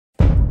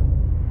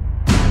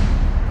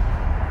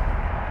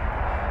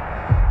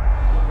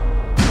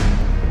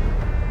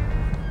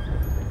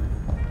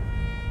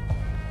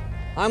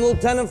I'm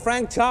Lieutenant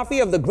Frank Chaffee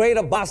of the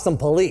Greater Boston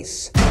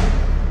Police.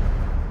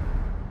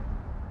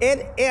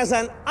 It is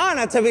an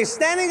honor to be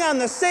standing on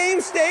the same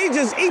stage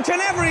as each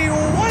and every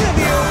one of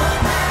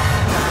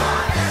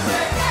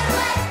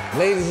you.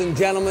 Ladies and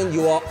gentlemen,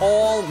 you are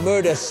all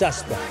murder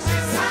suspects.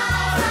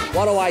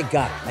 What do I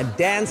got? A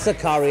dancer,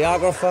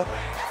 choreographer,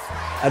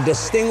 a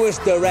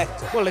distinguished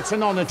director. Well, it's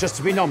an honor just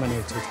to be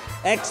nominated.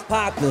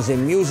 Ex-partners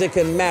in music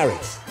and marriage,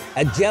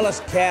 a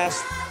jealous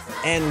cast,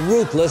 and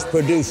ruthless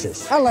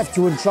producers. I left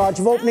you in charge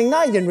of opening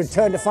night in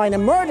return to find a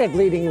murdered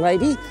leading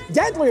lady,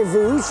 deadly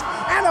ruse,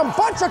 and a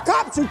bunch of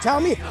cops who tell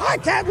me I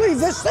can't leave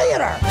this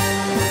theater.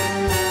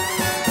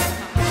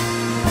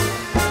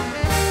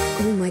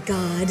 Oh, my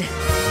God.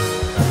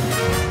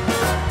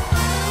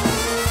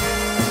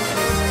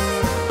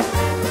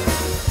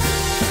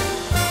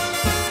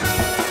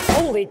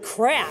 Holy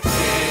crap.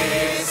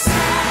 It's an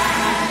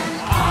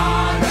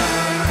honor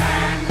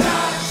and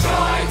a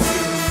joy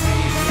to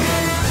be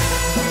in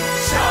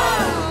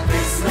show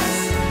business.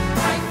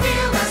 I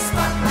feel the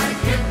spotlight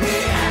hit me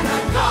and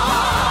I'm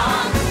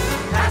gone.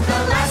 At the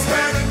last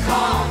curtain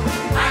call,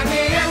 I'm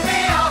the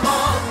envy of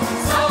all.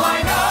 So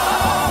I know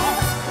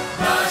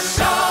the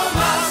show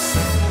must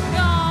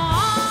go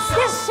on.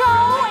 This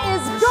show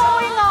is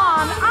going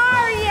on.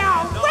 Are you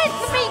with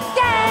me,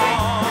 gang?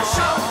 The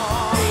show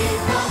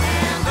people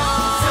and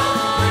all. So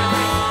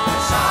really, the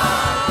show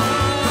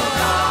will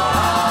go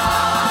on.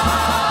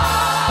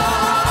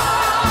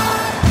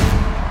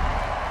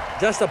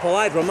 Just a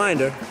polite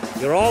reminder,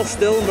 you're all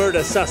still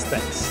murder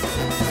suspects.